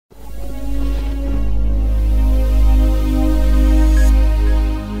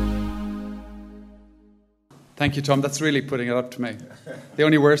Thank you, Tom. That's really putting it up to me. The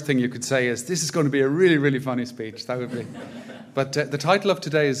only worst thing you could say is, this is going to be a really, really funny speech. That would be. But the title of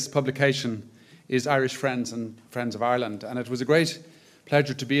today's publication is Irish Friends and Friends of Ireland. And it was a great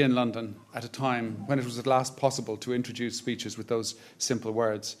pleasure to be in London at a time when it was at last possible to introduce speeches with those simple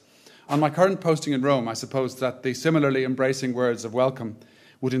words. On my current posting in Rome, I suppose that the similarly embracing words of welcome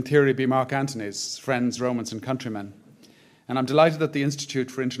would in theory be Mark Antony's, friends, Romans and countrymen. And I'm delighted that the Institute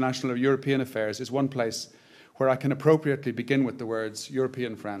for International European Affairs is one place where I can appropriately begin with the words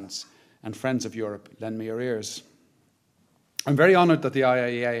European friends and friends of Europe, lend me your ears. I'm very honoured that the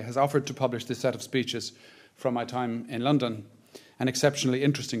IIEA has offered to publish this set of speeches from my time in London, an exceptionally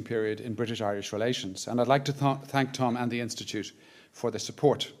interesting period in British-Irish relations, and I'd like to thank Tom and the Institute for their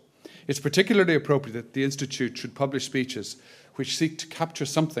support. It's particularly appropriate that the Institute should publish speeches which seek to capture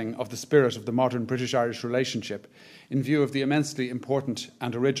something of the spirit of the modern British-Irish relationship in view of the immensely important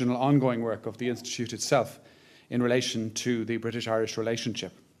and original ongoing work of the Institute itself in relation to the British-Irish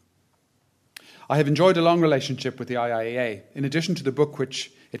relationship. I have enjoyed a long relationship with the IIEA. In addition to the book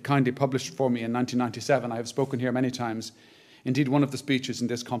which it kindly published for me in 1997, I have spoken here many times. Indeed, one of the speeches in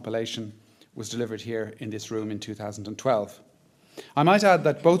this compilation was delivered here in this room in 2012. I might add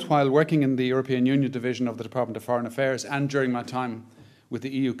that both while working in the European Union division of the Department of Foreign Affairs and during my time with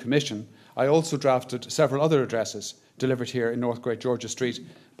the EU Commission, I also drafted several other addresses delivered here in North Great George's Street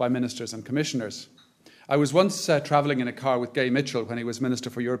by ministers and commissioners. I was once travelling in a car with Gay Mitchell when he was Minister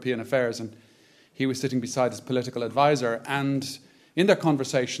for European Affairs, and he was sitting beside his political advisor, and in their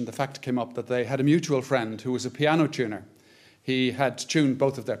conversation the fact came up that they had a mutual friend who was a piano tuner. He had tuned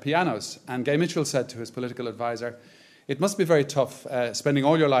both of their pianos, and Gay Mitchell said to his political advisor, "It must be very tough spending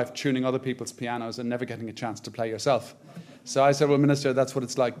all your life tuning other people's pianos and never getting a chance to play yourself." So I said, "Well, Minister, that's what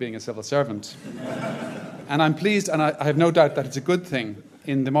it's like being a civil servant." And I'm pleased, and I have no doubt that it's a good thing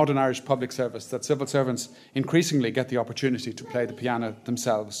in the modern Irish public service that civil servants increasingly get the opportunity to play the piano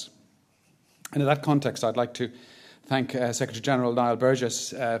themselves. And in that context, I'd like to thank Secretary-General Niall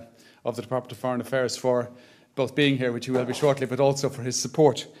Burgess of the Department of Foreign Affairs for both being here, which he will be shortly, but also for his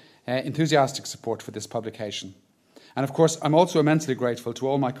support, enthusiastic support for this publication. And of course, I'm also immensely grateful to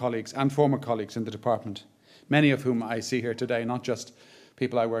all my colleagues and former colleagues in the department, many of whom I see here today, not just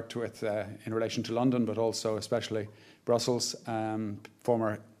people I worked with in relation to London, but also especially Brussels,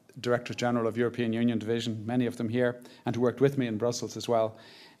 former Director General of European Union Division, many of them here, and who worked with me in Brussels as well,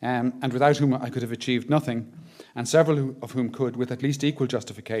 and without whom I could have achieved nothing, and several of whom could, with at least equal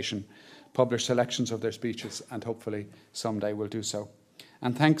justification, publish selections of their speeches, and hopefully someday will do so.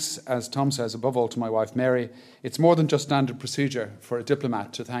 And thanks, as Tom says, above all to my wife Mary. It's more than just standard procedure for a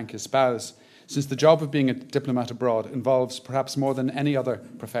diplomat to thank his spouse, since the job of being a diplomat abroad involves, perhaps more than any other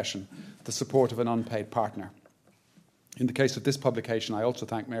profession, the support of an unpaid partner. In the case of this publication, I also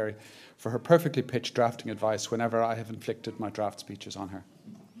thank Mary for her perfectly pitched drafting advice whenever I have inflicted my draft speeches on her.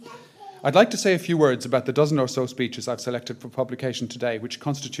 I'd like to say a few words about the dozen or so speeches I've selected for publication today, which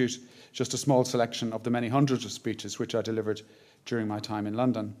constitute just a small selection of the many hundreds of speeches which I delivered during my time in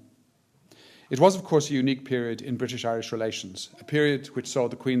London. It was, of course, a unique period in British-Irish relations, a period which saw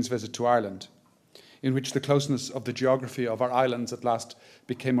the Queen's visit to Ireland, in which the closeness of the geography of our islands at last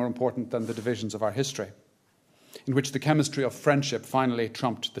became more important than the divisions of our history, in which the chemistry of friendship finally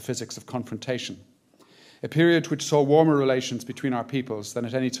trumped the physics of confrontation, a period which saw warmer relations between our peoples than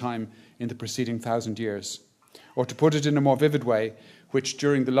at any time in the preceding 1,000 years, or to put it in a more vivid way, which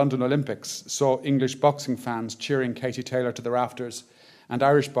during the London Olympics saw English boxing fans cheering Katie Taylor to the rafters and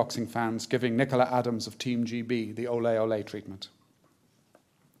Irish boxing fans giving Nicola Adams of Team GB the ole ole treatment.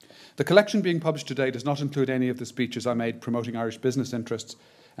 The collection being published today does not include any of the speeches I made promoting Irish business interests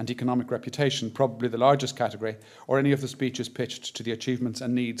and economic reputation, probably the largest category, or any of the speeches pitched to the achievements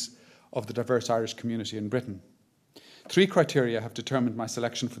and needs of the diverse Irish community in Britain. 3 criteria have determined my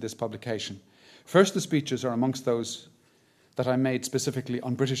selection for this publication. First, the speeches are amongst those that I made specifically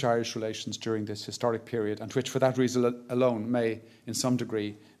on British-Irish relations during this historic period, and which for that reason alone may, in some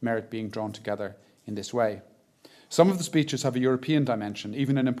degree, merit being drawn together in this way. Some of the speeches have a European dimension,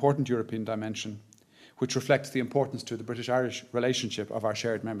 even an important European dimension, which reflects the importance to the British-Irish relationship of our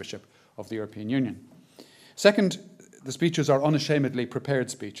shared membership of the European Union. Second, the speeches are unashamedly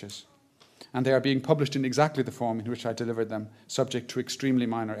prepared speeches, and they are being published in exactly the form in which I delivered them, subject to extremely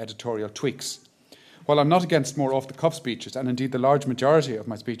minor editorial tweaks. While I'm not against more off-the-cuff speeches, and indeed the large majority of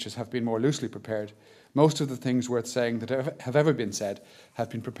my speeches have been more loosely prepared, most of the things worth saying that have ever been said have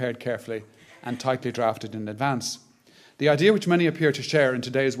been prepared carefully and tightly drafted in advance. The idea which many appear to share in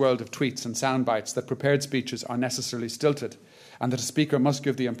today's world of tweets and sound bites that prepared speeches are necessarily stilted and that a speaker must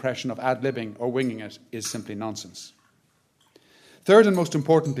give the impression of ad-libbing or winging it is simply nonsense. Third, and most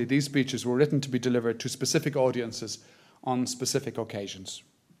importantly, these speeches were written to be delivered to specific audiences on specific occasions.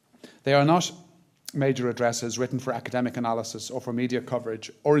 They are not major addresses written for academic analysis or for media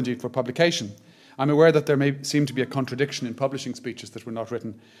coverage or indeed for publication. I'm aware that there may seem to be a contradiction in publishing speeches that were not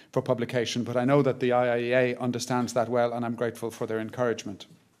written for publication, but I know that the IIEA understands that well, and I'm grateful for their encouragement.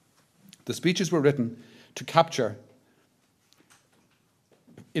 The speeches were written to capture,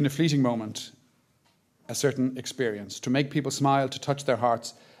 in a fleeting moment, a certain experience, to make people smile, to touch their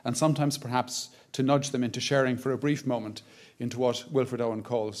hearts, and sometimes perhaps to nudge them into sharing for a brief moment into what Wilfred Owen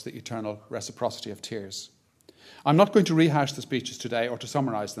calls the eternal reciprocity of tears. I'm not going to rehash the speeches today or to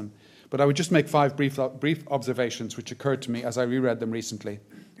summarise them, but I would just make 5 brief observations which occurred to me as I reread them recently,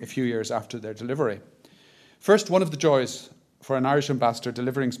 a few years after their delivery. First, one of the joys for an Irish ambassador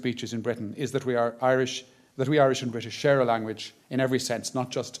delivering speeches in Britain is that we Irish and British share a language in every sense,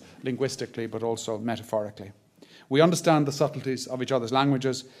 not just linguistically, but also metaphorically. We understand the subtleties of each other's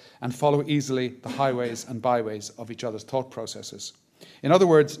languages and follow easily the highways and byways of each other's thought processes. In other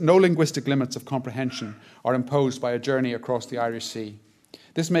words, no linguistic limits of comprehension are imposed by a journey across the Irish Sea.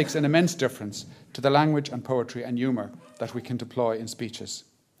 This makes an immense difference to the language and poetry and humour that we can deploy in speeches.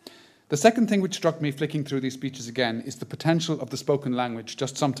 The second thing which struck me flicking through these speeches again is the potential of the spoken language,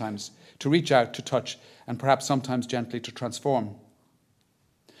 just sometimes, to reach out, to touch, and perhaps sometimes gently to transform.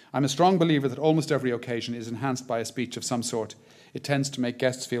 I'm a strong believer that almost every occasion is enhanced by a speech of some sort. It tends to make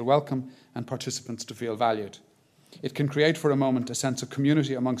guests feel welcome and participants to feel valued. It can create for a moment a sense of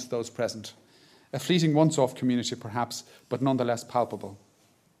community amongst those present. A fleeting once-off community perhaps, but nonetheless palpable.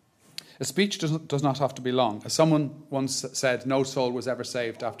 A speech does not have to be long. As someone once said, no soul was ever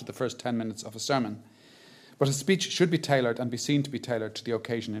saved after the first 10 minutes of a sermon. But a speech should be tailored and be seen to be tailored to the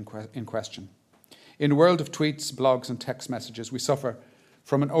occasion in question. In a world of tweets, blogs and text messages, we suffer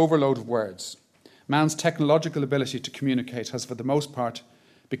from an overload of words. Man's technological ability to communicate has for the most part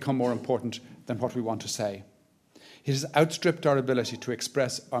become more important than what we want to say. It has outstripped our ability to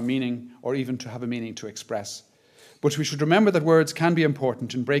express our meaning or even to have a meaning to express. But we should remember that words can be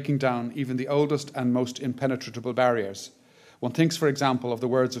important in breaking down even the oldest and most impenetrable barriers. One thinks, for example, of the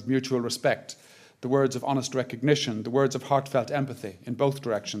words of mutual respect, the words of honest recognition, the words of heartfelt empathy in both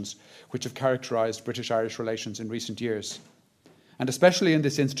directions, which have characterised British-Irish relations in recent years. And especially in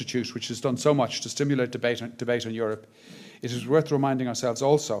this institute, which has done so much to stimulate debate on Europe, it is worth reminding ourselves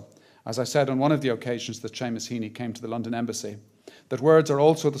also, as I said on one of the occasions that Seamus Heaney came to the London Embassy, that words are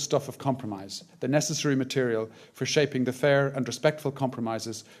also the stuff of compromise, the necessary material for shaping the fair and respectful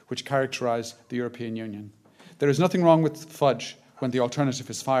compromises which characterise the European Union. There is nothing wrong with fudge when the alternative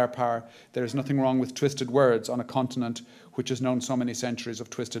is firepower. There is nothing wrong with twisted words on a continent which has known so many centuries of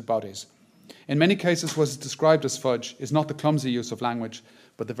twisted bodies. In many cases, what is described as fudge is not the clumsy use of language,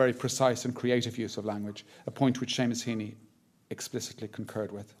 but the very precise and creative use of language, a point which Seamus Heaney explicitly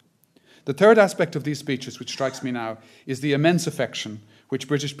concurred with. The third aspect of these speeches which strikes me now is the immense affection which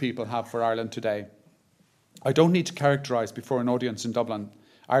British people have for Ireland today. I don't need to characterise before an audience in Dublin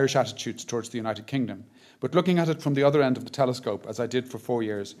Irish attitudes towards the United Kingdom, but looking at it from the other end of the telescope, as I did for 4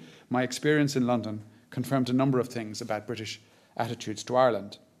 years, my experience in London confirmed a number of things about British attitudes to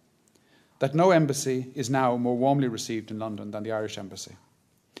Ireland. That no embassy is now more warmly received in London than the Irish embassy.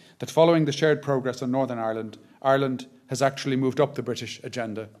 That following the shared progress on Northern Ireland, Ireland has actually moved up the British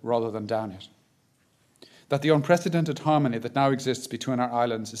agenda rather than down it. That the unprecedented harmony that now exists between our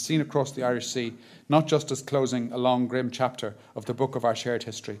islands is seen across the Irish Sea not just as closing a long, grim chapter of the book of our shared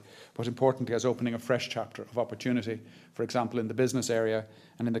history, but importantly as opening a fresh chapter of opportunity, for example, in the business area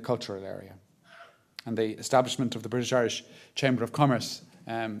and in the cultural area. And the establishment of the British-Irish Chamber of Commerce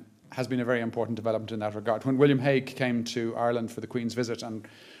has been a very important development in that regard. When William Hague came to Ireland for the Queen's visit and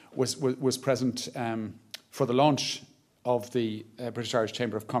was present for the launch of the British-Irish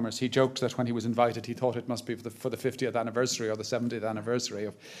Chamber of Commerce, he joked that when he was invited, he thought it must be for the 50th anniversary or the 70th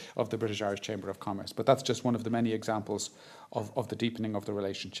anniversary of the British-Irish Chamber of Commerce. But that's just one of the many examples of the deepening of the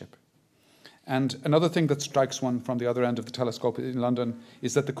relationship. And another thing that strikes one from the other end of the telescope in London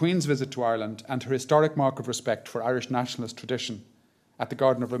is that the Queen's visit to Ireland and her historic mark of respect for Irish nationalist tradition at the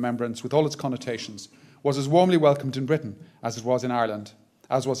Garden of Remembrance, with all its connotations, was as warmly welcomed in Britain as it was in Ireland,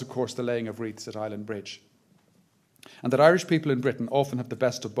 as was, of course, the laying of wreaths at Island Bridge. And that Irish people in Britain often have the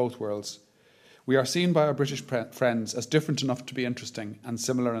best of both worlds. We are seen by our British friends as different enough to be interesting and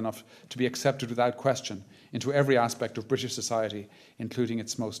similar enough to be accepted without question into every aspect of British society, including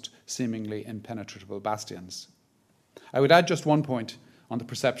its most seemingly impenetrable bastions. I would add just one point on the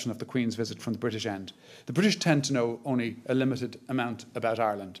perception of the Queen's visit from the British end. The British tend to know only a limited amount about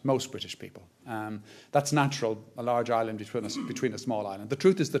Ireland, most British people. That's natural, a large island between a small island. The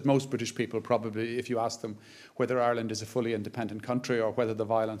truth is that most British people probably, if you ask them whether Ireland is a fully independent country or whether the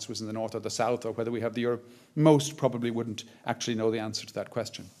violence was in the north or the south or whether we have the Europe, most probably wouldn't actually know the answer to that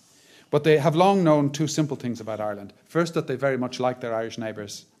question. But they have long known two simple things about Ireland. First, that they very much like their Irish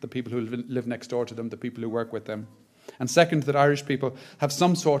neighbours, the people who live next door to them, the people who work with them. And second, that Irish people have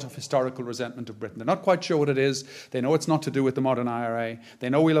some sort of historical resentment of Britain. They're not quite sure what it is. They know it's not to do with the modern IRA. They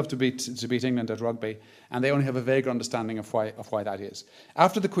know we love to beat England at rugby. And they only have a vague understanding of why that is.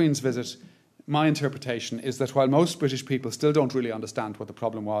 After the Queen's visit, my interpretation is that while most British people still don't really understand what the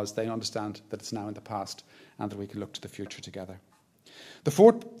problem was, they understand that it's now in the past and that we can look to the future together. The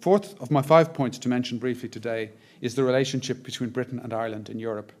fourth of my 5 points to mention briefly today is the relationship between Britain and Ireland in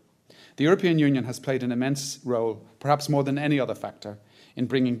Europe. The European Union has played an immense role, perhaps more than any other factor, in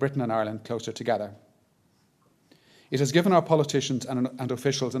bringing Britain and Ireland closer together. It has given our politicians and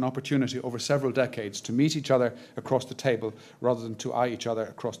officials an opportunity over several decades to meet each other across the table rather than to eye each other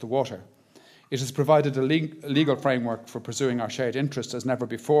across the water. It has provided a legal framework for pursuing our shared interests as never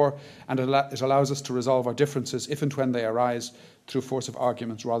before, and it allows us to resolve our differences if and when they arise through force of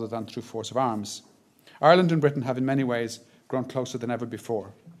arguments rather than through force of arms. Ireland and Britain have in many ways grown closer than ever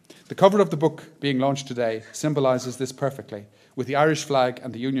before. The cover of the book being launched today symbolises this perfectly, with the Irish flag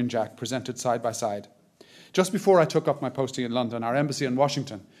and the Union Jack presented side by side. Just before I took up my posting in London, our embassy in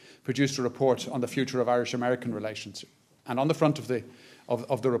Washington produced a report on the future of Irish-American relations. And on the front of the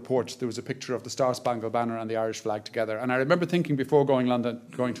report, there was a picture of the Star-Spangled Banner and the Irish flag together. And I remember thinking before going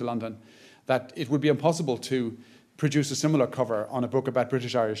to London that it would be impossible to produce a similar cover on a book about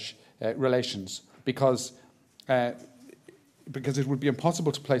British-Irish relations because it would be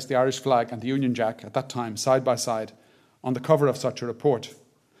impossible to place the Irish flag and the Union Jack at that time side by side on the cover of such a report.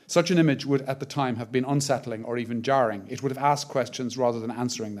 Such an image would at the time have been unsettling or even jarring. It would have asked questions rather than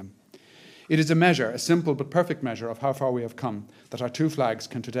answering them. It is a measure, a simple but perfect measure of how far we have come, that our two flags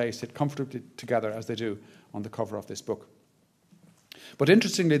can today sit comfortably together as they do on the cover of this book. But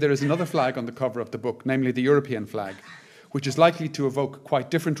interestingly, there is another flag on the cover of the book, namely the European flag, which is likely to evoke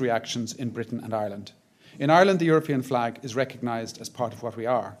quite different reactions in Britain and Ireland. In Ireland, the European flag is recognised as part of what we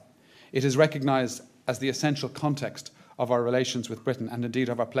are. It is recognised as the essential context of our relations with Britain and indeed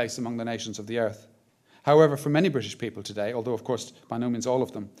of our place among the nations of the earth. However, for many British people today, although of course by no means all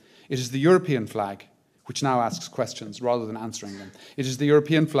of them, it is the European flag which now asks questions rather than answering them. It is the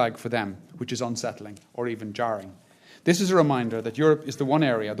European flag for them which is unsettling or even jarring. This is a reminder that Europe is the one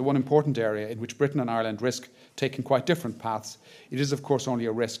important area in which Britain and Ireland risk taking quite different paths. It is of course only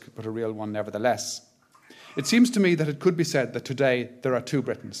a risk, but a real one nevertheless. It seems to me that it could be said that today there are two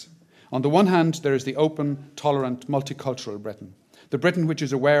Britons. On the one hand, there is the open, tolerant, multicultural Britain, the Britain which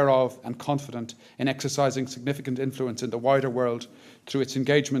is aware of and confident in exercising significant influence in the wider world through its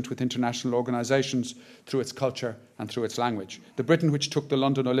engagement with international organisations, through its culture and through its language. The Britain which took the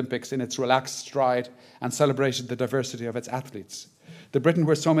London Olympics in its relaxed stride and celebrated the diversity of its athletes. The Britain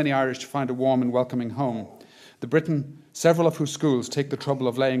where so many Irish find a warm and welcoming home. The Britain, several of whose schools take the trouble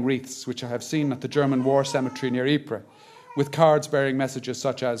of laying wreaths, which I have seen at the German War Cemetery near Ypres, with cards bearing messages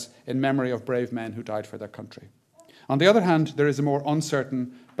such as, "In memory of brave men who died for their country." On the other hand, there is a more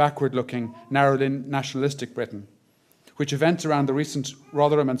uncertain, backward-looking, narrowed-in nationalistic Britain, which events around the recent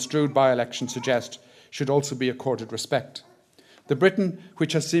Rotherham and Stroud by-election suggest should also be accorded respect. The Britain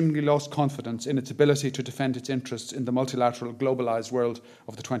which has seemingly lost confidence in its ability to defend its interests in the multilateral, globalised world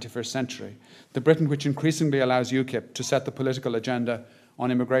of the 21st century. The Britain which increasingly allows UKIP to set the political agenda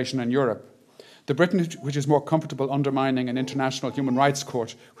on immigration in Europe. The Britain which is more comfortable undermining an international human rights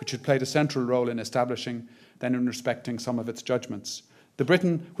court which had played a central role in establishing than in respecting some of its judgments. The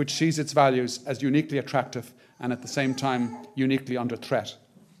Britain which sees its values as uniquely attractive and at the same time uniquely under threat.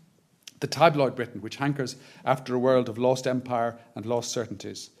 The tabloid Britain which hankers after a world of lost empire and lost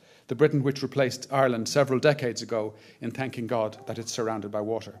certainties. The Britain which replaced Ireland several decades ago in thanking God that it's surrounded by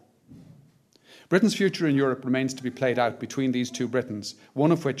water. Britain's future in Europe remains to be played out between these two Britons,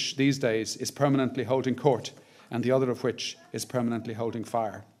 one of which these days is permanently holding court and the other of which is permanently holding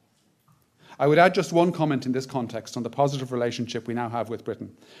fire. I would add just one comment in this context on the positive relationship we now have with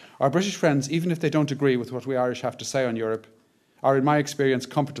Britain. Our British friends, even if they don't agree with what we Irish have to say on Europe, are in my experience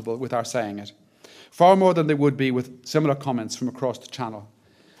comfortable with our saying it, far more than they would be with similar comments from across the Channel.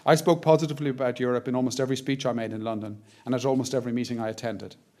 I spoke positively about Europe in almost every speech I made in London and at almost every meeting I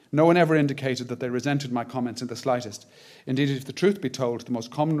attended. No one ever indicated that they resented my comments in the slightest. Indeed, if the truth be told, the most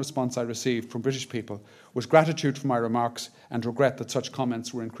common response I received from British people was gratitude for my remarks and regret that such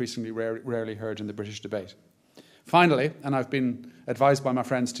comments were increasingly rarely heard in the British debate. Finally, and I've been advised by my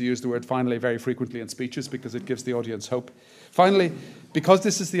friends to use the word finally very frequently in speeches because it gives the audience hope. Finally, because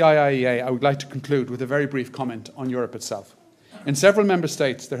this is the IIEA, I would like to conclude with a very brief comment on Europe itself. In several member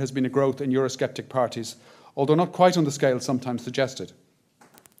states, there has been a growth in Eurosceptic parties, although not quite on the scale sometimes suggested.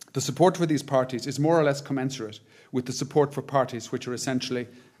 The support for these parties is more or less commensurate with the support for parties which are essentially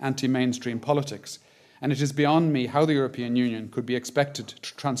anti-mainstream politics, and it is beyond me how the European Union could be expected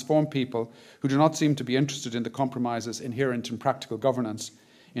to transform people who do not seem to be interested in the compromises inherent in practical governance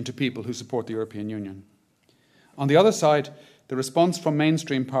into people who support the European Union. On the other side, the response from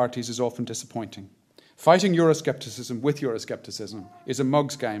mainstream parties is often disappointing. Fighting Euroscepticism with Euroscepticism is a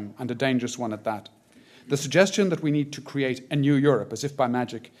mug's game, and a dangerous one at that. The suggestion that we need to create a new Europe, as if by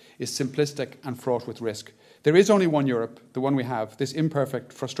magic, is simplistic and fraught with risk. There is only one Europe, the one we have, this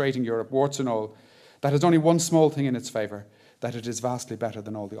imperfect, frustrating Europe, warts and all, that has only one small thing in its favour, that it is vastly better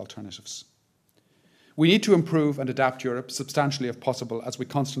than all the alternatives. We need to improve and adapt Europe substantially if possible, as we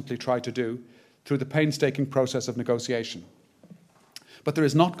constantly try to do, through the painstaking process of negotiation. But there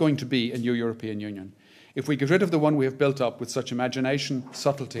is not going to be a new European Union. If we get rid of the one we have built up with such imagination,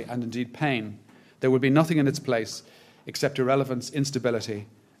 subtlety, and indeed pain, there will be nothing in its place except irrelevance, instability,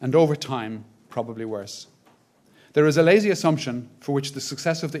 and over time, probably worse. There is a lazy assumption, for which the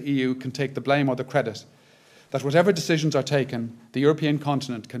success of the EU can take the blame or the credit, that whatever decisions are taken, the European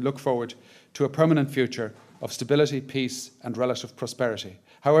continent can look forward to a permanent future of stability, peace, and relative prosperity.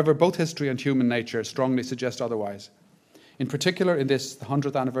 However, both history and human nature strongly suggest otherwise. In particular, in this, the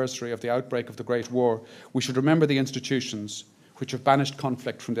 100th anniversary of the outbreak of the Great War, we should remember the institutions which have banished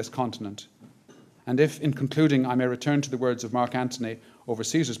conflict from this continent. And if, in concluding, I may return to the words of Mark Antony over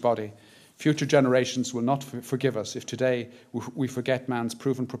Caesar's body, future generations will not forgive us if today we forget man's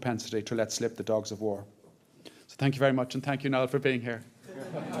proven propensity to let slip the dogs of war. So thank you very much, and thank you, Niall, for being here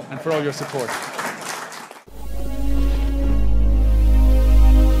and for all your support.